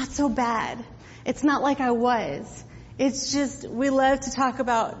 It's not so bad. It's not like I was. It's just, we love to talk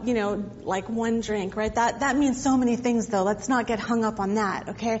about, like one drink, right? That means so many things though. Let's not get hung up on that,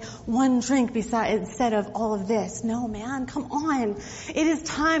 okay? One drink instead of all of this. No, man, come on. It is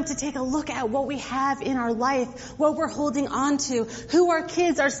time to take a look at what we have in our life, what we're holding on to, who our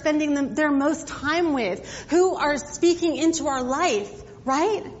kids are spending their most time with, who are speaking into our life,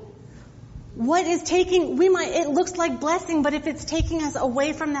 right? What is it looks like blessing, but if it's taking us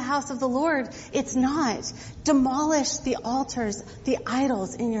away from the house of the Lord, it's not. Demolish the altars, the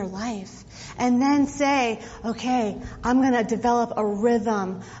idols in your life. And then say, okay, I'm going to develop a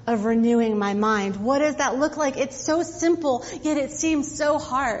rhythm of renewing my mind. What does that look like? It's so simple, yet it seems so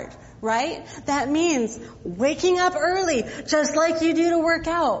hard, right? That means waking up early, just like you do to work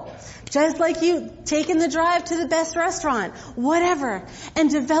out. Just like you taking the drive to the best restaurant, whatever, and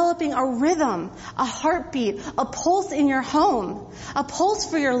developing a rhythm, a heartbeat, a pulse in your home, a pulse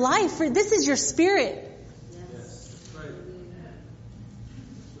for your life. This is your spirit. Yes. Right.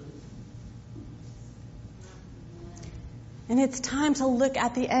 And it's time to look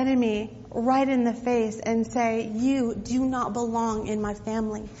at the enemy right in the face and say, you do not belong in my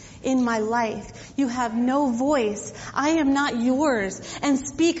family, in my life. You have no voice. I am not yours. And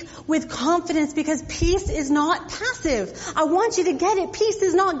speak with confidence, because peace is not passive. I want you to get it. Peace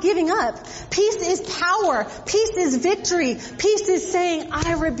is not giving up. Peace is power. Peace is victory. Peace is saying,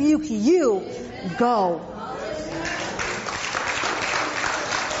 I rebuke you. Go.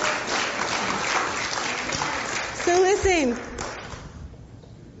 So listen,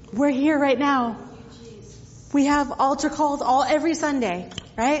 we're here right now. We have altar calls every Sunday,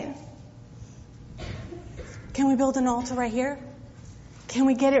 right? Can we build an altar right here? Can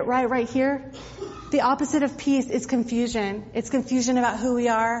we get it right here? The opposite of peace is confusion. It's confusion about who we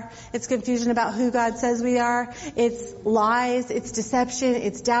are. It's confusion about who God says we are. It's lies. It's deception.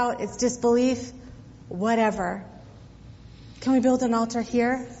 It's doubt. It's disbelief. Whatever. Can we build an altar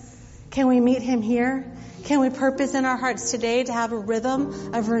here? Can we meet Him here? Can we purpose in our hearts today to have a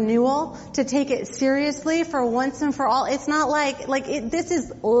rhythm of renewal, to take it seriously for once and for all? It's not this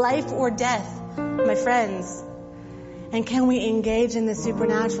is life or death, my friends. And can we engage in the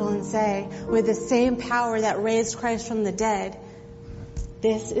supernatural and say, with the same power that raised Christ from the dead,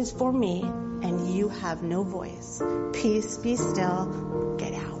 this is for me and you have no voice. Peace, be still,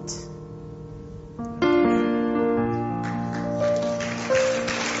 get out.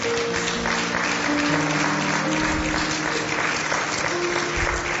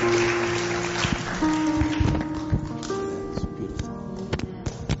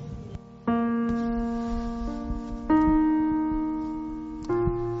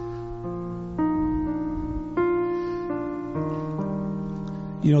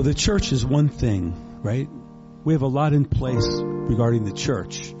 You know, the church is one thing, right? We have a lot in place regarding the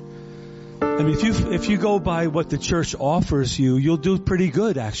church. I mean, if you go by what the church offers you, you'll do pretty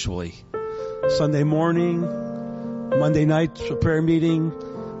good, actually. Sunday morning, Monday night prayer meeting,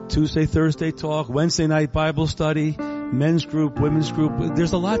 Tuesday, Thursday talk, Wednesday night Bible study, men's group, women's group.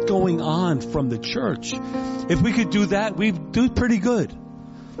 There's a lot going on from the church. If we could do that, we'd do pretty good.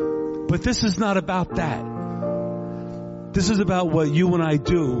 But this is not about that. This is about what you and I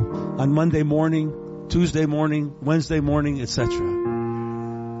do on Monday morning, Tuesday morning, Wednesday morning, etc.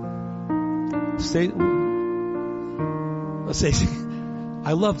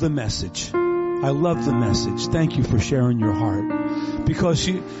 I love the message. I love the message. Thank you for sharing your heart. Because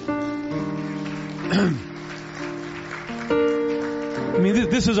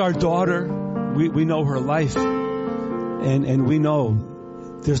this is our daughter. We know her life. And we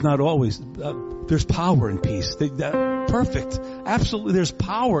know there's not always, there's power in peace. Perfect. Absolutely. There's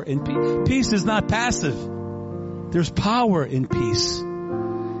power in peace. Peace is not passive. There's power in peace.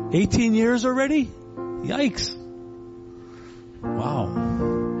 18 years already? Yikes. Wow.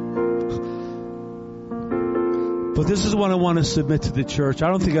 But this is what I want to submit to the church. I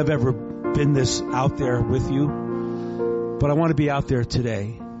don't think I've ever been this out there with you, but I want to be out there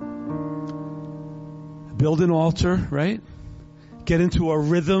today. Build an altar, right? Get into a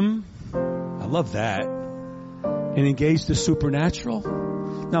rhythm. I love that. And engage the supernatural.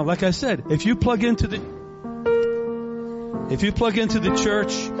 Now, like I said, if you plug into the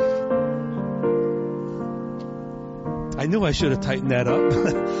church, I knew I should have tightened that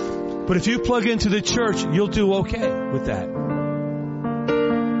up. But if you plug into the church, you'll do okay with that.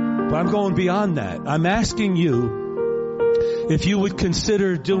 But I'm going beyond that. I'm asking you if you would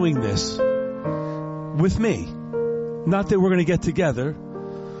consider doing this with me. Not that we're going to get together,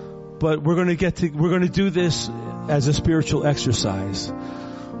 but we're going to do this as a spiritual exercise.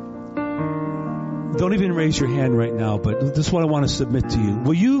 Don't even raise your hand right now, but this is what I want to submit to you.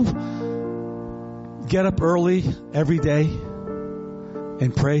 Will you get up early every day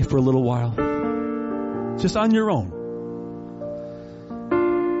and pray for a little while? Just on your own.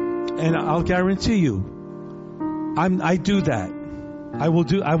 And I'll guarantee you, I do that. I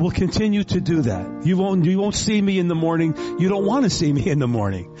will continue to do that. You won't see me in the morning. You don't want to see me in the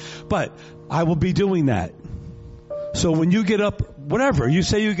morning. But I will be doing that. So when you get up, whatever, you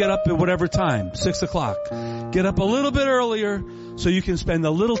say you get up at whatever time, 6 o'clock, get up a little bit earlier so you can spend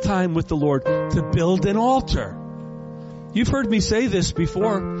a little time with the Lord to build an altar. You've heard me say this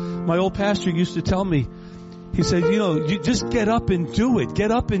before. My old pastor used to tell me, he said, you just get up and do it.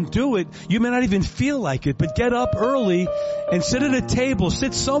 Get up and do it. You may not even feel like it, but get up early and sit at a table,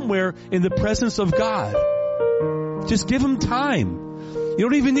 sit somewhere in the presence of God. Just give Him time. You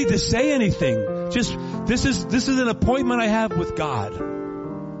don't even need to say anything. Just, this is an appointment I have with God.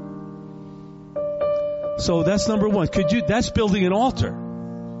 So that's number one. That's building an altar.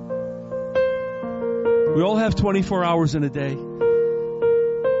 We all have 24 hours in a day.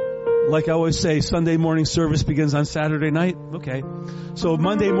 Like I always say, Sunday morning service begins on Saturday night. Okay. So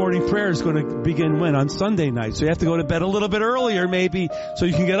Monday morning prayer is going to begin when? On Sunday night. So you have to go to bed a little bit earlier maybe so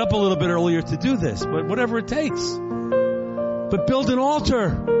you can get up a little bit earlier to do this. But whatever it takes. But build an altar.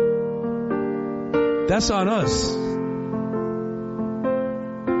 That's on us.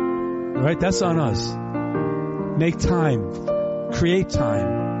 Right? That's on us. Make time. Create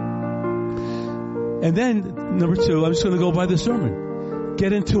time. And then, number 2, I'm just going to go by the sermon.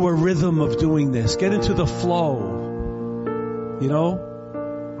 Get into a rhythm of doing this. Get into the flow. You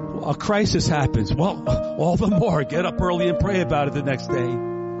know, a crisis happens. Well, all the more. Get up early and pray about it the next day.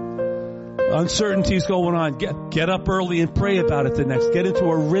 Uncertainties going on. Get up early and pray about it the next. Get into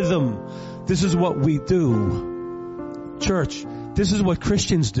a rhythm. This is what we do. Church, this is what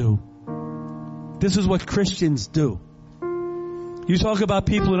Christians do. This is what Christians do. You talk about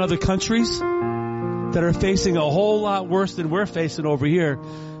people in other countries that are facing a whole lot worse than we're facing over here.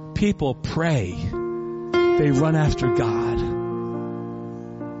 People pray. They run after God.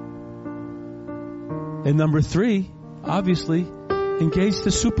 And number 3, obviously, engage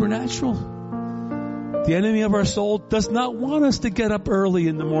the supernatural. The enemy of our soul does not want us to get up early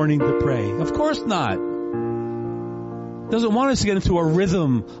in the morning to pray. Of course not. Doesn't want us to get into a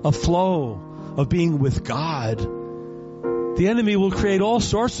rhythm, a flow of being with God. The enemy will create all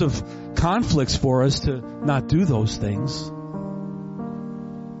sorts of conflicts for us to not do those things.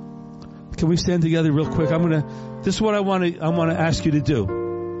 Can we stand together real quick? This is what I want to ask you to do.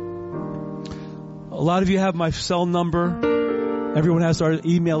 A lot of you have my cell number. Everyone has our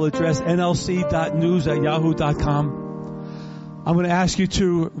email address, nlc.news@yahoo.com. I'm going to ask you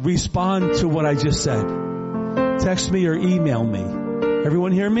to respond to what I just said. Text me or email me.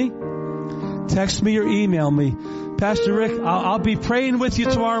 Everyone hear me? Text me or email me. Pastor Rick, I'll be praying with you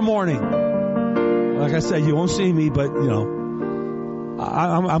tomorrow morning. Like I said, you won't see me, but you know,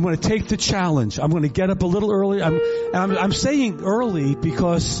 I'm going to take the challenge. I'm going to get up a little early. I'm saying early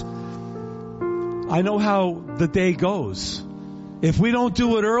because I know how the day goes. If we don't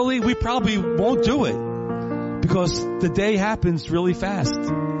do it early, we probably won't do it because the day happens really fast.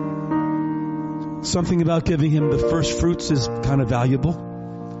 Something about giving him the first fruits is kind of valuable.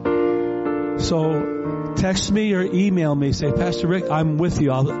 So text me or email me. Say, Pastor Rick, I'm with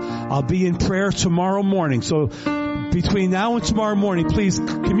you. I'll be in prayer tomorrow morning. So between now and tomorrow morning, please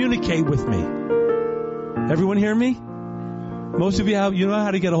communicate with me. Everyone hear me? Most of you know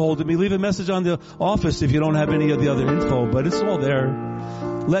how to get a hold of me. Leave a message on the office if you don't have any of the other info, but it's all there.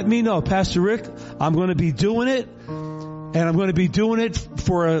 Let me know, Pastor Rick, I'm going to be doing it, and I'm going to be doing it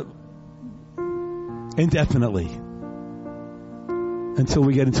for indefinitely until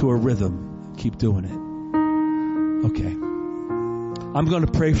we get into a rhythm. Keep doing it. Okay. I'm going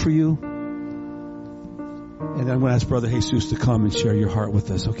to pray for you. And then I'm going to ask Brother Jesus to come and share your heart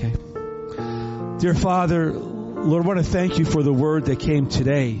with us, okay? Dear Father, Lord, I want to thank you for the word that came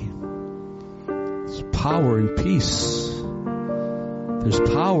today. There's power and peace. There's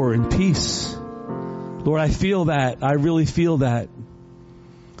power and peace. Lord, I feel that. I really feel that.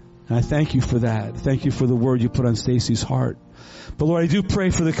 And I thank you for that. Thank you for the word you put on Stacy's heart. But Lord, I do pray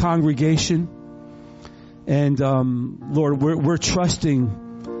for the congregation. And Lord, we're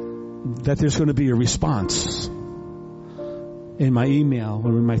trusting that there's going to be a response in my email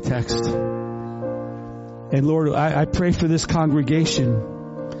or in my text. And Lord, I pray for this congregation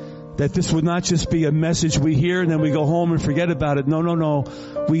that this would not just be a message we hear and then we go home and forget about it. No.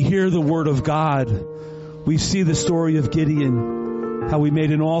 We hear the word of God. We see the story of Gideon, how we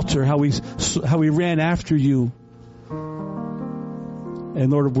made an altar, how we ran after you.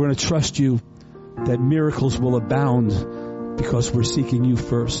 And Lord, we're going to trust you that miracles will abound because we're seeking you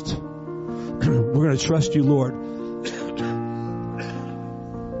first. We're going to trust you, Lord,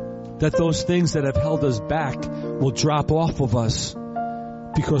 that those things that have held us back will drop off of us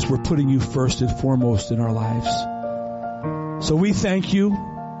because we're putting you first and foremost in our lives. So we thank you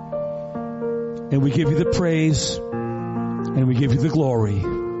and we give you the praise and we give you the glory.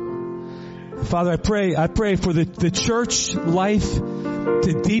 Father, I pray for the church life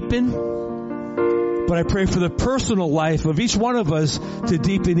to deepen, but I pray for the personal life of each one of us to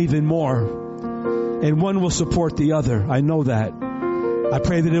deepen even more. And one will support the other. I know that. I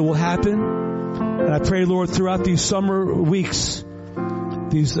pray that it will happen. And I pray, Lord, throughout these summer weeks,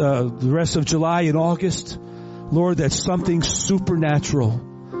 the rest of July and August, Lord, that something supernatural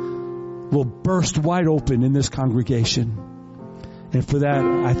will burst wide open in this congregation. And for that,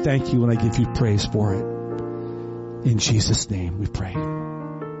 I thank you and I give you praise for it. In Jesus' name we pray.